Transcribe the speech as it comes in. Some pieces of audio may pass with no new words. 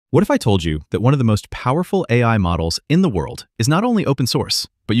What if I told you that one of the most powerful AI models in the world is not only open source,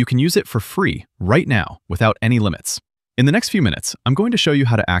 but you can use it for free right now without any limits? In the next few minutes, I'm going to show you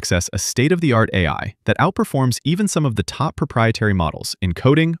how to access a state-of-the-art AI that outperforms even some of the top proprietary models in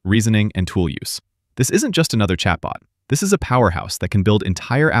coding, reasoning, and tool use. This isn't just another chatbot. This is a powerhouse that can build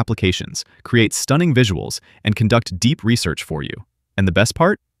entire applications, create stunning visuals, and conduct deep research for you. And the best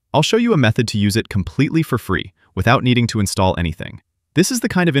part? I'll show you a method to use it completely for free without needing to install anything. This is the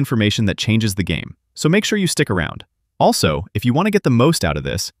kind of information that changes the game, so make sure you stick around. Also, if you want to get the most out of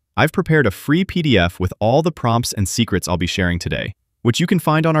this, I've prepared a free PDF with all the prompts and secrets I'll be sharing today, which you can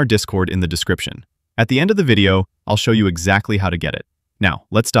find on our Discord in the description. At the end of the video, I'll show you exactly how to get it. Now,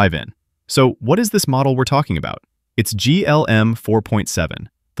 let's dive in. So, what is this model we're talking about? It's GLM-4.7,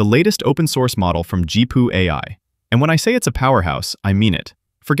 the latest open source model from GPU AI. And when I say it's a powerhouse, I mean it.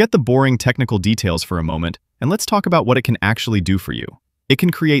 Forget the boring technical details for a moment, and let's talk about what it can actually do for you. It can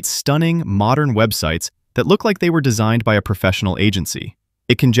create stunning, modern websites that look like they were designed by a professional agency.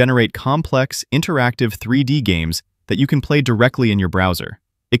 It can generate complex, interactive 3D games that you can play directly in your browser.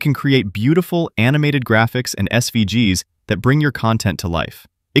 It can create beautiful, animated graphics and SVGs that bring your content to life.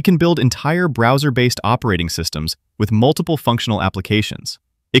 It can build entire browser-based operating systems with multiple functional applications.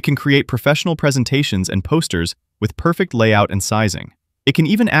 It can create professional presentations and posters with perfect layout and sizing. It can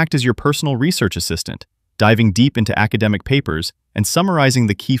even act as your personal research assistant, diving deep into academic papers and summarizing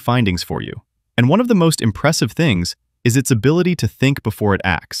the key findings for you. And one of the most impressive things is its ability to think before it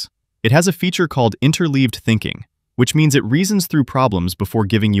acts. It has a feature called interleaved thinking, which means it reasons through problems before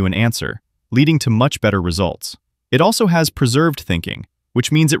giving you an answer, leading to much better results. It also has preserved thinking,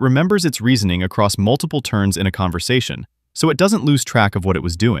 which means it remembers its reasoning across multiple turns in a conversation, so it doesn't lose track of what it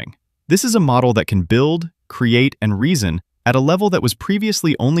was doing. This is a model that can build, create, and reason at a level that was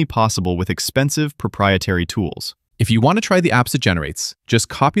previously only possible with expensive proprietary tools. If you want to try the apps it generates, just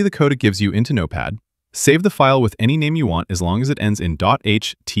copy the code it gives you into Notepad, save the file with any name you want as long as it ends in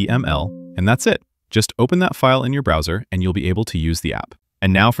 .html, and that's it. Just open that file in your browser and you'll be able to use the app.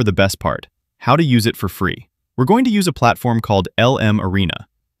 And now for the best part, how to use it for free. We're going to use a platform called LM Arena.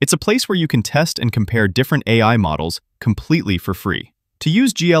 It's a place where you can test and compare different AI models completely for free. To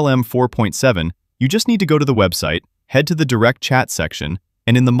use GLM 4.7, you just need to go to the website, head to the direct chat section,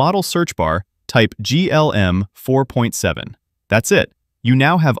 and in the model search bar, type GLM 4.7. That's it. You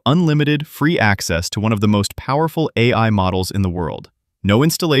now have unlimited, free access to one of the most powerful AI models in the world. No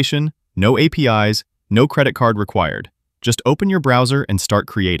installation, no APIs, no credit card required. Just open your browser and start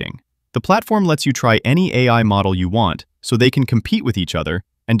creating. The platform lets you try any AI model you want, so they can compete with each other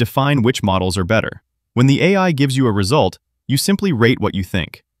and define which models are better. When the AI gives you a result, you simply rate what you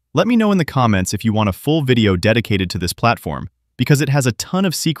think. Let me know in the comments if you want a full video dedicated to this platform, because it has a ton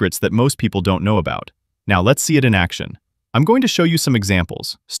of secrets that most people don't know about. Now let's see it in action. I'm going to show you some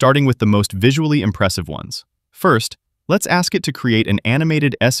examples, starting with the most visually impressive ones. First, let's ask it to create an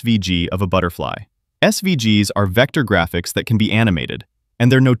animated SVG of a butterfly. SVGs are vector graphics that can be animated,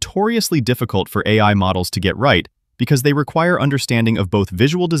 and they're notoriously difficult for AI models to get right because they require understanding of both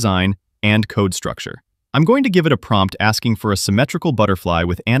visual design and code structure. I'm going to give it a prompt asking for a symmetrical butterfly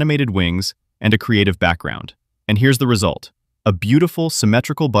with animated wings and a creative background. And here's the result. A beautiful,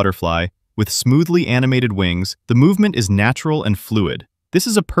 symmetrical butterfly with smoothly animated wings. The movement is natural and fluid. This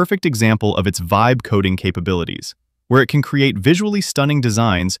is a perfect example of its vibe coding capabilities, where it can create visually stunning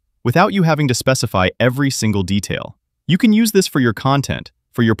designs without you having to specify every single detail. You can use this for your content,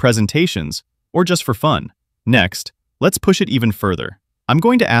 for your presentations, or just for fun. Next, let's push it even further. I'm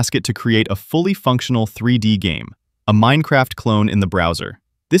going to ask it to create a fully functional 3D game, a Minecraft clone in the browser.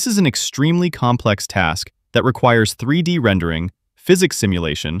 This is an extremely complex task that requires 3D rendering, physics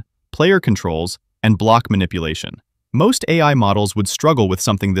simulation, player controls, and block manipulation. Most AI models would struggle with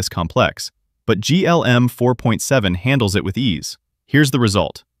something this complex, but GLM 4.7 handles it with ease. Here's the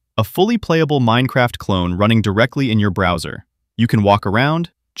result. A fully playable Minecraft clone running directly in your browser. You can walk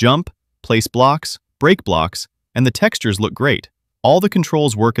around, jump, place blocks, break blocks, and the textures look great. All the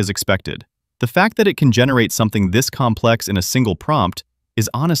controls work as expected. The fact that it can generate something this complex in a single prompt is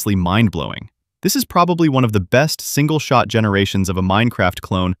honestly mind-blowing. This is probably one of the best single-shot generations of a Minecraft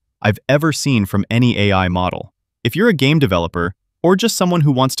clone I've ever seen from any AI model. If you're a game developer, or just someone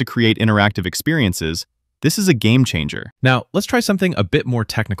who wants to create interactive experiences, this is a game changer. Now, let's try something a bit more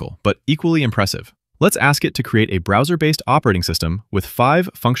technical, but equally impressive. Let's ask it to create a browser-based operating system with 5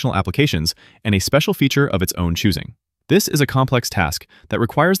 functional applications and a special feature of its own choosing. This is a complex task that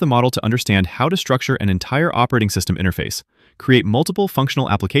requires the model to understand how to structure an entire operating system interface, create multiple functional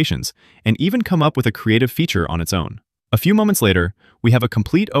applications, and even come up with a creative feature on its own. A few moments later, we have a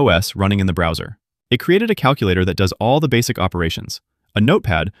complete OS running in the browser. It created a calculator that does all the basic operations, a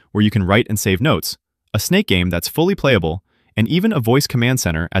notepad where you can write and save notes, a snake game that's fully playable, and even a voice command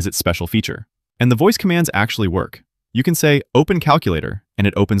center as its special feature. And the voice commands actually work. You can say, "Open calculator," and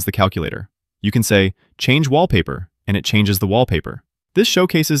it opens the calculator. You can say, "Change wallpaper," and it changes the wallpaper. This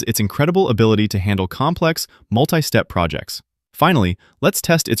showcases its incredible ability to handle complex, multi-step projects. Finally, let's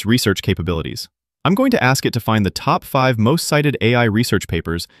test its research capabilities. I'm going to ask it to find the top 5 most cited AI research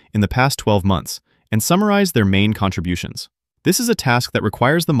papers in the past 12 months and summarize their main contributions. This is a task that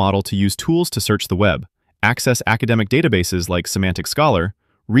requires the model to use tools to search the web, access academic databases like Semantic Scholar,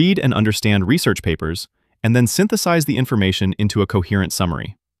 read and understand research papers, and then synthesize the information into a coherent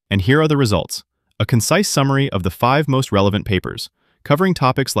summary. And here are the results: a concise summary of the 5 most relevant papers, covering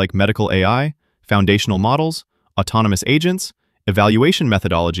topics like medical AI, foundational models, autonomous agents, evaluation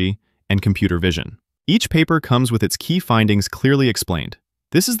methodology, and computer vision. Each paper comes with its key findings clearly explained.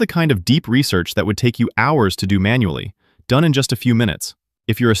 This is the kind of deep research that would take you hours to do manually, done in just a few minutes.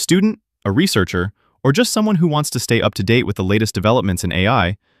 If you're a student, a researcher, or just someone who wants to stay up to date with the latest developments in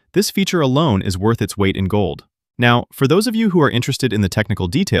AI, this feature alone is worth its weight in gold. Now, for those of you who are interested in the technical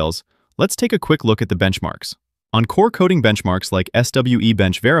details, let's take a quick look at the benchmarks. On core coding benchmarks like SWE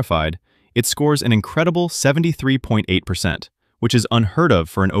Bench Verified, it scores an incredible 73.8%, which is unheard of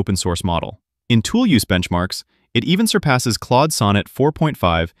for an open source model. In tool use benchmarks, it even surpasses Claude Sonnet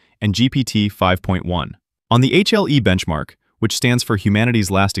 4.5 and GPT 5.1. On the HLE benchmark, which stands for Humanities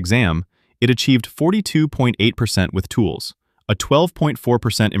Last Exam, it achieved 42.8% with tools, a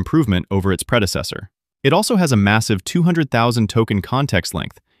 12.4% improvement over its predecessor. It also has a massive 200,000 token context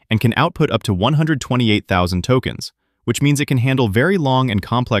length and can output up to 128,000 tokens, which means it can handle very long and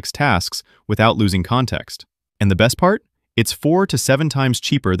complex tasks without losing context. And the best part? It's 4 to 7 times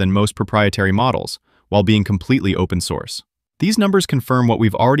cheaper than most proprietary models, while being completely open source. These numbers confirm what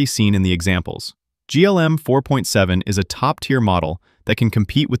we've already seen in the examples. GLM-4.7 is a top-tier model that can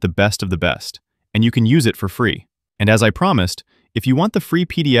compete with the best of the best, and you can use it for free. And as I promised, if you want the free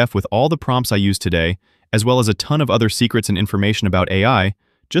PDF with all the prompts I used today, as well as a ton of other secrets and information about AI,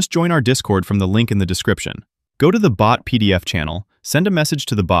 just join our Discord from the link in the description. Go to the bot PDF channel, send a message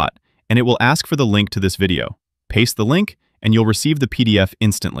to the bot, and it will ask for the link to this video. Paste the link, and you'll receive the PDF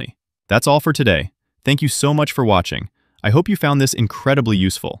instantly. That's all for today. Thank you so much for watching. I hope you found this incredibly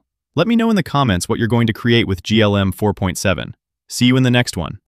useful. Let me know in the comments what you're going to create with GLM 4.7. See you in the next one.